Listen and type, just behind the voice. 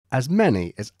As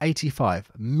many as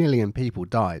 85 million people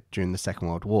died during the Second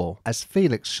World War. As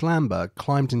Felix Schlamberg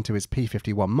climbed into his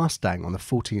P-51 Mustang on the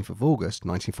 14th of August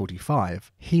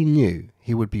 1945, he knew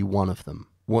he would be one of them.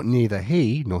 What neither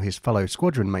he nor his fellow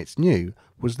squadron mates knew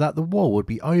was that the war would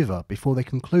be over before they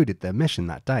concluded their mission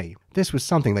that day. This was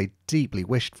something they deeply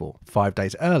wished for. 5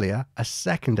 days earlier, a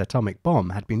second atomic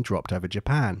bomb had been dropped over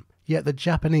Japan, yet the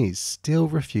Japanese still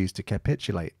refused to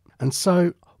capitulate. And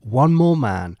so, one more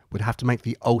man would have to make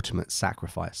the ultimate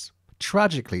sacrifice.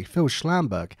 Tragically, Phil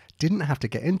Schlamberg didn't have to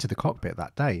get into the cockpit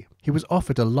that day. He was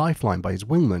offered a lifeline by his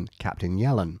wingman, Captain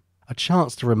Yellin. A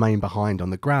chance to remain behind on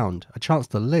the ground, a chance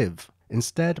to live.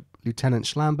 Instead, Lieutenant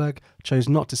Schlamberg chose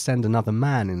not to send another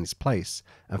man in his place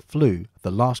and flew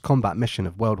the last combat mission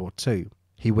of World War II.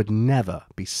 He would never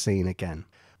be seen again.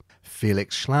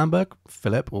 Felix Schlamberg,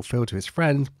 Philip or Phil to his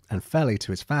friend, and Feli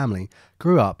to his family,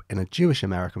 grew up in a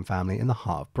Jewish-American family in the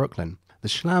heart of Brooklyn. The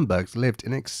Schlambergs lived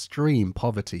in extreme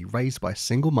poverty, raised by a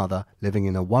single mother living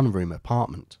in a one-room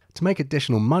apartment. To make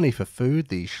additional money for food,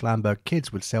 the Schlamberg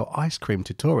kids would sell ice cream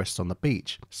to tourists on the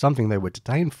beach, something they were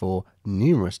detained for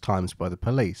numerous times by the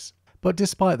police. But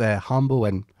despite their humble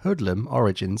and hoodlum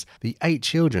origins, the 8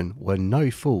 children were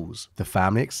no fools. The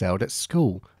family excelled at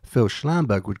school. Phil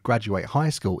Schlamberg would graduate high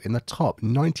school in the top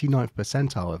 99th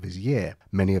percentile of his year.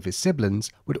 Many of his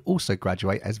siblings would also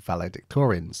graduate as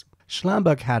valedictorians.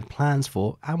 Schlamberg had plans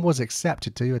for and was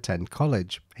accepted to attend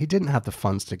college. He didn't have the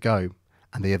funds to go,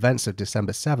 and the events of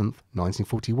December 7th,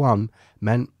 1941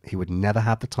 meant he would never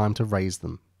have the time to raise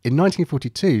them. In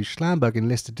 1942, Schlamberg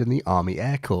enlisted in the Army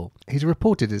Air Corps. He's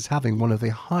reported as having one of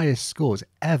the highest scores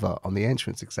ever on the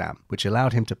entrance exam, which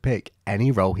allowed him to pick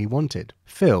any role he wanted.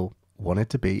 Phil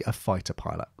wanted to be a fighter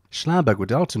pilot. Schlamberg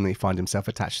would ultimately find himself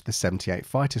attached to the 78th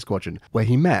Fighter Squadron, where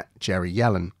he met Jerry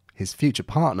Yellin, his future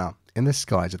partner, in the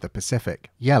skies of the Pacific.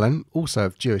 Yellin, also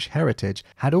of Jewish heritage,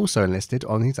 had also enlisted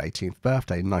on his 18th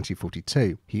birthday in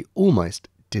 1942. He almost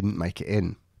didn't make it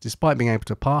in. Despite being able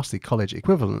to pass the college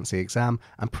equivalency exam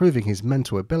and proving his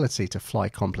mental ability to fly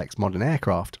complex modern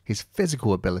aircraft, his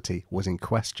physical ability was in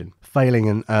question. Failing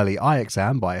an early eye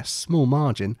exam by a small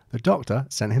margin, the doctor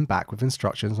sent him back with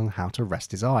instructions on how to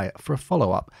rest his eye for a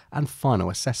follow-up and final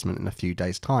assessment in a few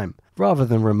days' time. Rather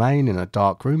than remain in a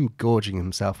dark room gorging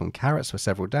himself on carrots for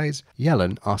several days,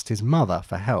 Yellin asked his mother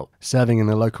for help. Serving in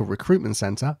a local recruitment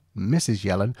centre, Mrs.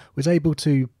 Yellin was able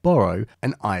to borrow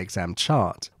an eye exam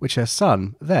chart, which her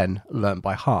son then learnt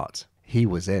by heart. He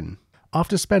was in.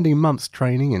 After spending months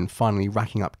training and finally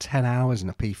racking up 10 hours in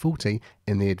a P-40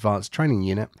 in the Advanced Training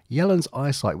Unit, Yellin's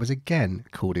eyesight was again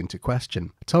called into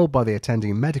question. Told by the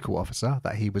attending medical officer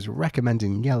that he was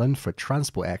recommending Yellin for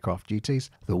transport aircraft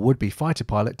duties, the would-be fighter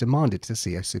pilot demanded to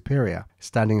see a superior.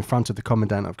 Standing in front of the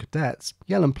Commandant of Cadets,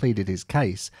 Yellin pleaded his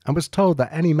case and was told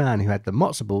that any man who had the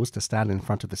matzo balls to stand in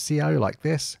front of the CO like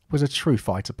this was a true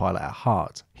fighter pilot at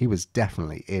heart. He was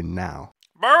definitely in now.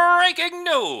 Breaking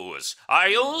news! Are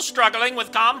you struggling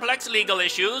with complex legal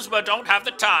issues but don't have the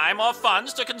time or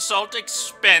funds to consult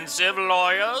expensive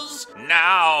lawyers?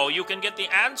 Now you can get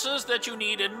the answers that you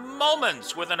need in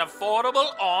moments with an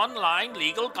affordable online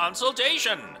legal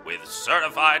consultation. With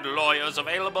certified lawyers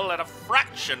available at a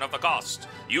fraction of the cost,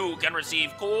 you can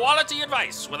receive quality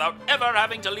advice without ever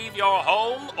having to leave your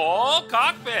home or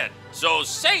cockpit. So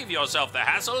save yourself the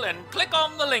hassle and click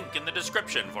on the link in the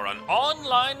description for an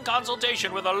online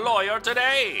consultation with a lawyer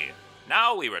today.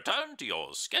 Now we return to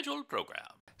your scheduled program.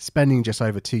 Spending just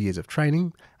over 2 years of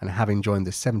training and having joined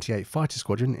the 78th Fighter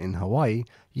Squadron in Hawaii,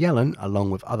 Yellin, along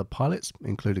with other pilots,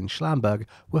 including Schlamberg,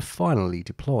 were finally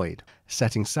deployed.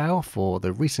 Setting sail for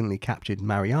the recently captured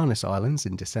Marianas Islands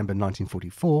in December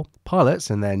 1944, pilots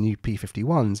and their new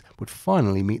P-51s would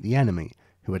finally meet the enemy,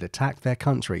 who had attacked their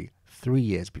country 3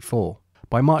 years before.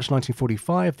 By March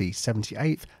 1945, the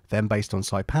 78th, then based on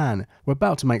Saipan, were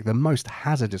about to make the most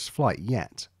hazardous flight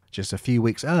yet. Just a few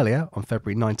weeks earlier, on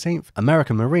February 19th,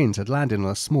 American Marines had landed on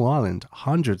a small island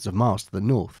hundreds of miles to the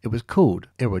north. It was called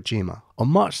Iwo Jima. On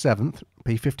March 7th,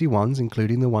 P-51s,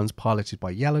 including the ones piloted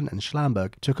by Yellin and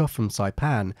Schlamberg, took off from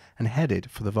Saipan and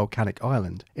headed for the volcanic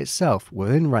island, itself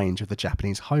within range of the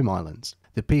Japanese home islands.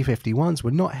 The P-51s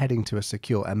were not heading to a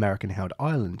secure American-held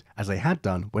island, as they had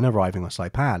done when arriving on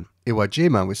Saipan. Iwo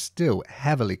Jima was still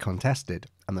heavily contested,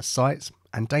 and the sights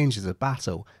and dangers of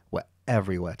battle were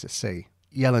everywhere to see.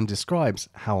 Yellin describes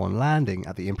how on landing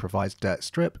at the improvised dirt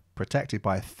strip, protected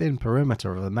by a thin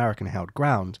perimeter of American-held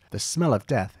ground, the smell of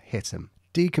death hit him.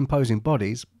 Decomposing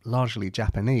bodies, largely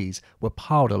Japanese, were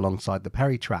piled alongside the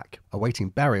Perry track, awaiting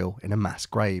burial in a mass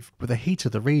grave. With the heat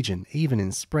of the region, even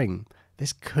in spring,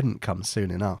 this couldn't come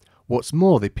soon enough. What's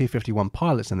more, the P-51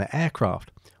 pilots and their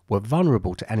aircraft were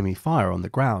vulnerable to enemy fire on the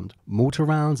ground. Mortar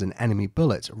rounds and enemy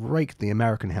bullets raked the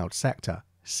American-held sector,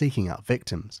 seeking out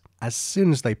victims. As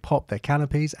soon as they popped their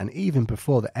canopies, and even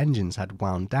before the engines had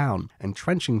wound down,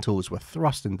 entrenching tools were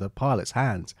thrust into the pilots'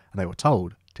 hands and they were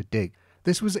told to dig.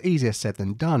 This was easier said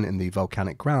than done in the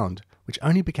volcanic ground, which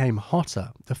only became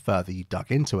hotter the further you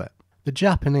dug into it. The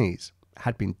Japanese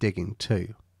had been digging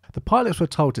too. The pilots were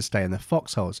told to stay in their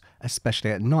foxholes,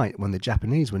 especially at night when the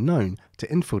Japanese were known to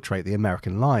infiltrate the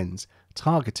American lines,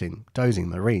 targeting dozing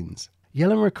Marines.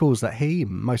 Yellin recalls that he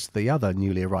and most of the other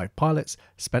newly arrived pilots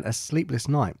spent a sleepless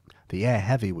night, the air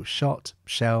heavy with shot,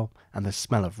 shell, and the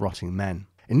smell of rotting men.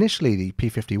 Initially, the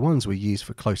P-51s were used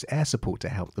for close air support to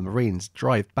help the Marines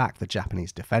drive back the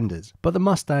Japanese defenders, but the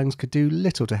Mustangs could do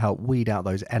little to help weed out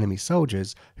those enemy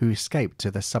soldiers who escaped to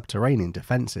the subterranean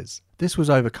defences. This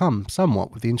was overcome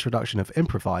somewhat with the introduction of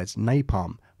improvised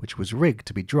napalm, which was rigged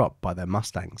to be dropped by their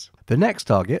Mustangs. The next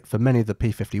target for many of the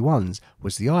P-51s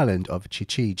was the island of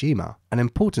Chichijima, an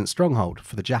important stronghold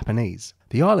for the Japanese.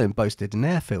 The island boasted an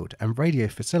airfield and radio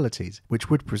facilities which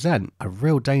would present a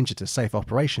real danger to safe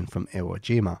operation from Iwo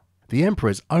Jima. The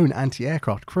Emperor's own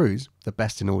anti-aircraft crews, the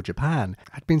best in all Japan,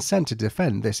 had been sent to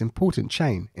defend this important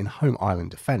chain in home island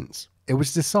defence. It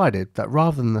was decided that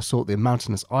rather than assault the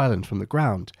mountainous island from the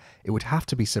ground, it would have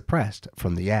to be suppressed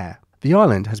from the air. The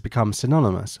island has become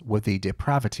synonymous with the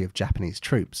depravity of Japanese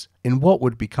troops. In what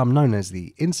would become known as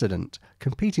the incident,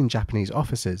 competing Japanese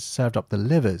officers served up the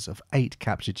livers of 8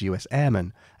 captured US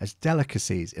airmen as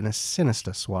delicacies in a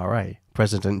sinister soiree.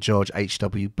 President George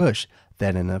H.W. Bush,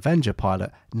 then an Avenger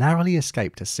pilot, narrowly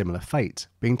escaped a similar fate.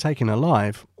 Being taken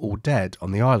alive or dead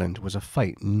on the island was a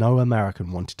fate no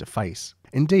American wanted to face.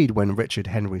 Indeed, when Richard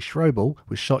Henry Schroebel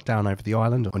was shot down over the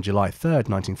island on July 3,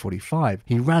 1945,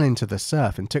 he ran into the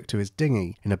surf and took to his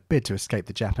dinghy in a bid to escape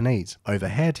the Japanese.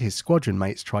 Overhead, his squadron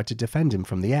mates tried to defend him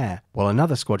from the air, while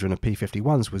another squadron of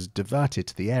P-51s was diverted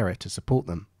to the area to support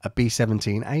them. A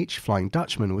B-17H Flying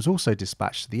Dutchman was also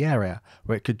dispatched to the area,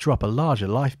 where it could drop a larger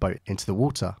lifeboat into the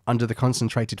water. Under the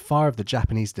concentrated fire of the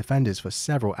Japanese defenders for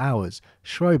several hours,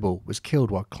 Schroebel was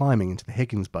killed while climbing into the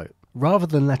Higgins boat. Rather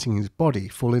than letting his body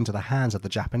fall into the hands of the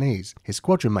Japanese, his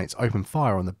squadron mates opened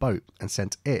fire on the boat and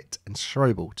sent it and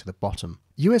Schroebel to the bottom.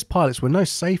 US pilots were no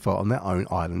safer on their own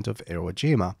island of Iwo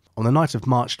Jima. On the night of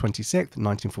March 26,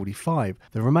 1945,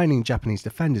 the remaining Japanese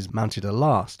defenders mounted a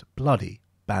last, bloody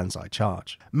banzai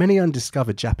charge. Many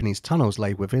undiscovered Japanese tunnels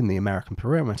lay within the American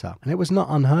perimeter, and it was not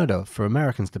unheard of for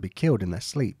Americans to be killed in their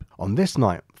sleep. On this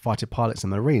night, fighter pilots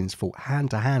and Marines fought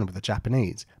hand-to-hand with the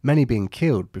Japanese, many being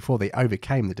killed before they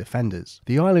overcame the defenders.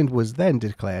 The island was then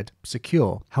declared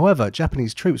secure. However,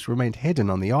 Japanese troops remained hidden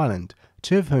on the island,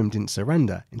 2 of whom didn't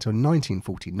surrender until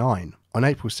 1949. On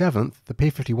April 7th, the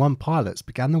P-51 pilots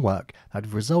began the work that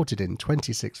had resulted in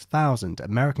 26,000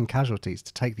 American casualties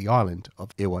to take the island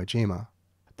of Iwo Jima.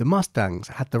 The Mustangs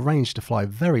had the range to fly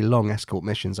very long escort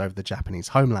missions over the Japanese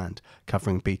homeland,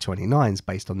 covering B-29s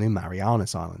based on the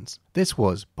Marianas Islands. This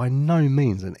was by no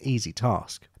means an easy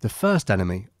task. The first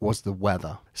enemy was the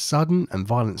weather. Sudden and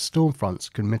violent storm fronts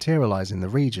could materialize in the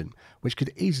region, which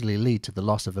could easily lead to the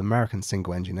loss of American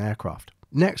single-engine aircraft.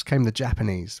 Next came the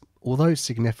Japanese. Although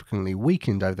significantly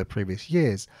weakened over the previous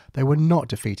years, they were not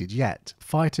defeated yet.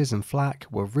 Fighters and flak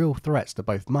were real threats to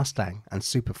both Mustang and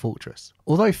Super Fortress.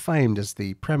 Although famed as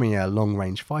the premier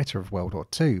long-range fighter of World War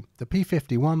II, the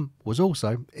P-51 was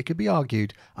also, it could be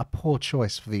argued, a poor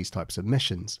choice for these types of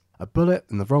missions. A bullet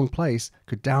in the wrong place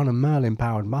could down a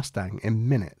Merlin-powered Mustang in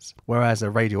minutes, whereas a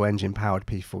radial engine-powered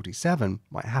P-47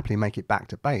 might happily make it back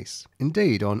to base.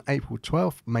 Indeed, on April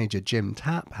 12th, Major Jim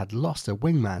Tapp had lost a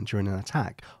wingman during an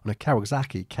attack on a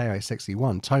Kawasaki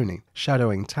Ki-61 Tony.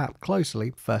 Shadowing Tapp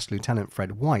closely, First Lieutenant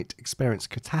Fred White experienced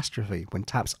catastrophe when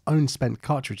Tapp's own spent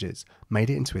cartridges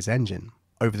made it into his engine.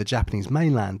 Over the Japanese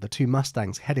mainland, the 2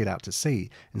 Mustangs headed out to sea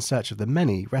in search of the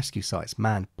many rescue sites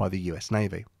manned by the US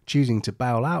Navy. Choosing to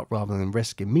bail out rather than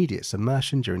risk immediate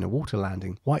submersion during a water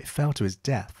landing, White fell to his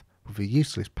death with a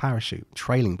useless parachute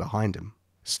trailing behind him.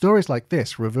 Stories like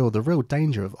this reveal the real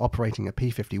danger of operating a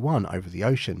P-51 over the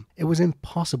ocean. It was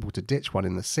impossible to ditch one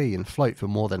in the sea and float for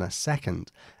more than a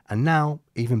second, and now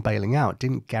even bailing out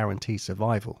didn't guarantee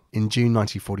survival. In June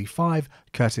 1945,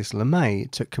 Curtis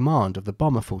LeMay took command of the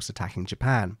bomber force attacking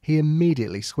Japan. He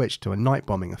immediately switched to a night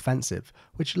bombing offensive,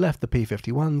 which left the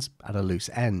P-51s at a loose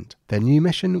end. Their new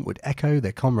mission would echo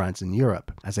their comrades in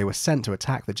Europe, as they were sent to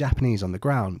attack the Japanese on the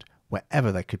ground,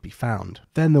 wherever they could be found.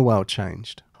 Then the world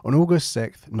changed. On August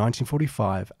 6,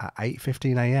 1945, at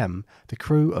 8:15 a.m, the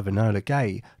crew of Enola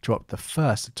Gay dropped the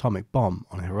first atomic bomb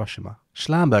on Hiroshima.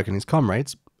 Schlamberg and his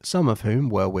comrades, some of whom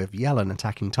were with Yellin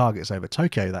attacking targets over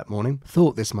Tokyo that morning,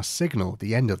 thought this must signal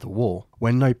the end of the war.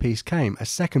 When no peace came, a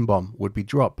second bomb would be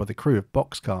dropped by the crew of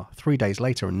Boxcar 3 days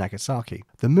later in Nagasaki.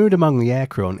 The mood among the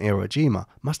aircrew on Iwo Jima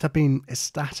must have been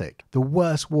ecstatic. The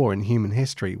worst war in human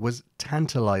history was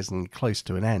tantalizingly close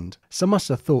to an end. Some must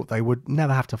have thought they would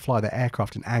never have to fly their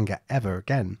aircraft in anger ever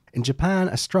again. In Japan,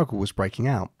 a struggle was breaking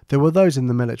out. There were those in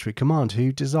the military command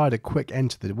who desired a quick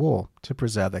end to the war to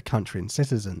preserve their country and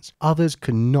citizens. Others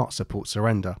could not support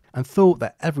surrender and thought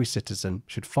that every citizen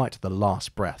should fight to the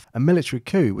last breath. A military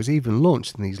coup was even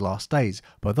launched in these last days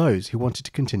by those who wanted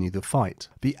to continue the fight.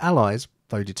 The Allies,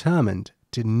 though determined,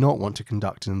 did not want to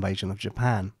conduct an invasion of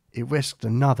Japan. It risked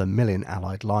another 1 million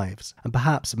Allied lives, and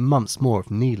perhaps months more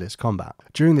of needless combat.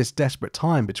 During this desperate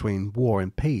time between war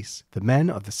and peace, the men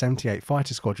of the 78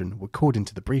 Fighter Squadron were called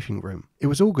into the briefing room. It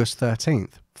was August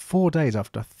 13th, 4 days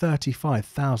after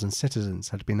 35,000 citizens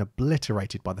had been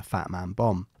obliterated by the Fat Man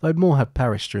bomb, though more had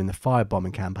perished during the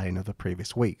firebombing campaign of the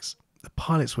previous weeks. The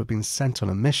pilots were being sent on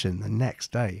a mission the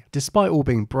next day. Despite all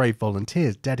being brave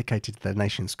volunteers dedicated to their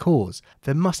nation's cause,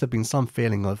 there must have been some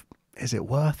feeling of, is it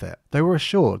worth it? They were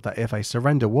assured that if a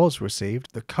surrender was received,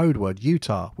 the code word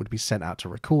Utah would be sent out to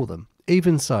recall them.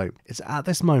 Even so, it's at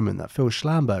this moment that Phil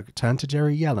Schlamberg turned to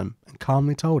Jerry Yellin and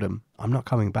calmly told him, "I'm not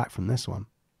coming back from this one."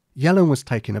 Yellin was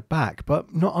taken aback,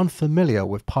 but not unfamiliar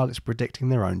with pilots predicting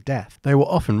their own death. They were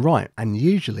often right, and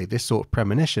usually this sort of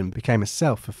premonition became a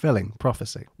self-fulfilling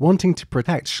prophecy. Wanting to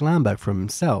protect Schlamberg from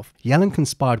himself, Yellin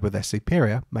conspired with their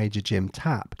superior, Major Jim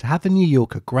Tapp, to have the New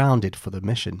Yorker grounded for the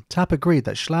mission. Tapp agreed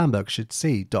that Schlamberg should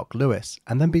see Doc Lewis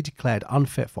and then be declared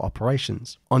unfit for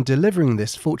operations. On delivering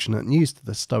this fortunate news to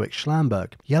the stoic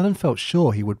Schlamberg, Yellin felt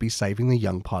sure he would be saving the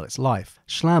young pilot's life.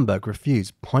 Schlamberg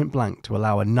refused point blank to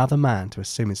allow another man to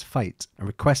assume his fate and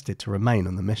requested to remain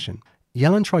on the mission.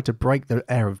 Yellin tried to break the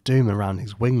air of doom around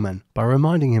his wingmen by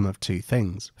reminding him of two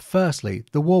things. Firstly,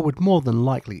 the war would more than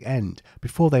likely end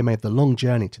before they made the long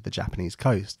journey to the Japanese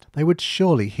coast. They would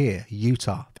surely hear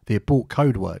Utah, the abort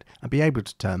code word, and be able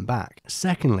to turn back.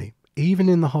 Secondly, even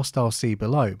in the hostile sea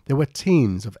below, there were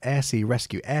teams of air-sea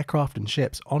rescue aircraft and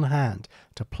ships on hand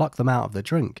to pluck them out of the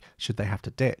drink should they have to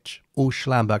ditch. All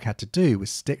Schlamberg had to do was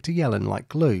stick to Yellin like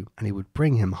glue and he would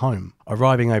bring him home.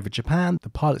 Arriving over Japan, the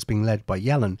pilots being led by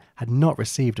Yellin had not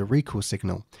received a recall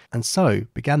signal and so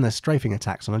began their strafing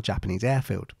attacks on a Japanese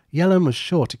airfield. Yellin was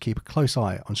sure to keep a close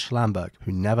eye on Schlamberg,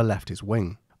 who never left his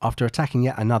wing. After attacking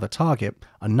yet another target,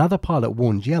 another pilot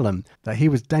warned Yellin that he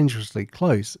was dangerously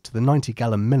close to the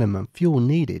 90-gallon minimum fuel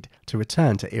needed to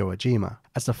return to Iwo Jima.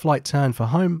 As the flight turned for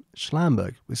home,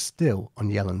 Schlamberg was still on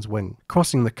Yellin's wing.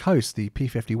 Crossing the coast, the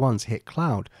P-51s hit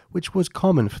cloud, which was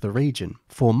common for the region.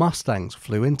 4 Mustangs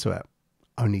flew into it.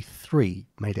 Only 3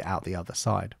 made it out the other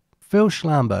side. Phil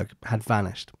Schlamberg had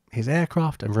vanished. His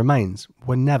aircraft and remains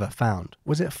were never found.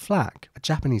 Was it flak, a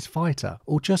Japanese fighter,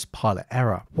 or just pilot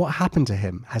error? What happened to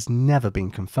him has never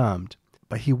been confirmed,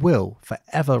 but he will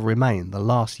forever remain the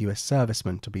last US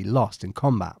serviceman to be lost in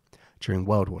combat during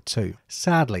World War II.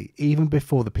 Sadly, even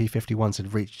before the P-51s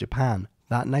had reached Japan,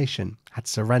 that nation had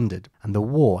surrendered and the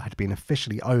war had been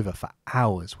officially over for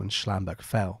hours when Schlamberg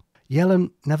fell.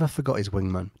 Yellin never forgot his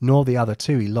wingman, nor the other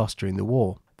 2 he lost during the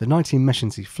war. The 19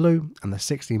 missions he flew and the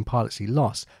 16 pilots he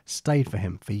lost stayed for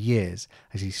him for years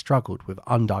as he struggled with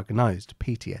undiagnosed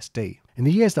PTSD. In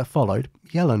the years that followed,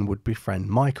 Yellin would befriend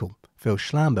Michael, Phil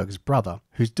Schlamberg's brother,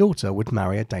 whose daughter would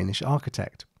marry a Danish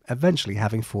architect, eventually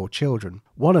having 4 children,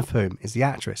 one of whom is the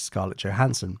actress Scarlett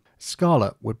Johansson.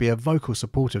 Scarlett would be a vocal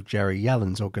support of Jerry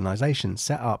Yellin's organisation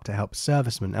set up to help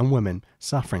servicemen and women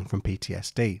suffering from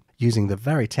PTSD, using the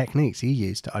very techniques he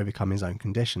used to overcome his own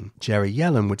condition. Jerry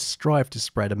Yellin would strive to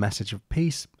spread a message of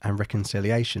peace and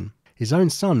reconciliation. His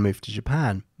own son moved to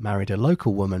Japan, married a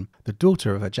local woman, the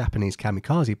daughter of a Japanese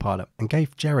kamikaze pilot, and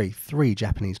gave Jerry 3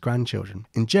 Japanese grandchildren.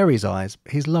 In Jerry's eyes,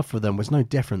 his love for them was no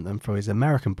different than for his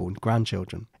American-born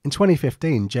grandchildren. In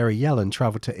 2015, Jerry Yellin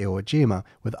travelled to Iwo Jima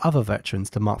with other veterans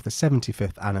to mark the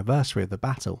 75th anniversary of the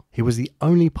battle. He was the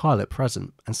only pilot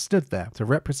present and stood there to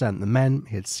represent the men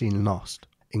he had seen lost,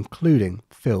 including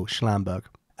Phil Schlamberg.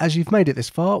 As you've made it this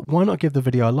far, why not give the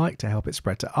video a like to help it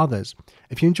spread to others?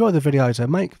 If you enjoy the videos I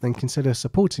make, then consider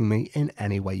supporting me in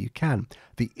any way you can.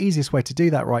 The easiest way to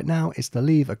do that right now is to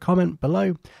leave a comment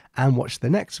below and watch the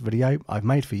next video I've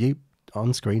made for you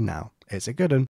on screen now. It's a good one.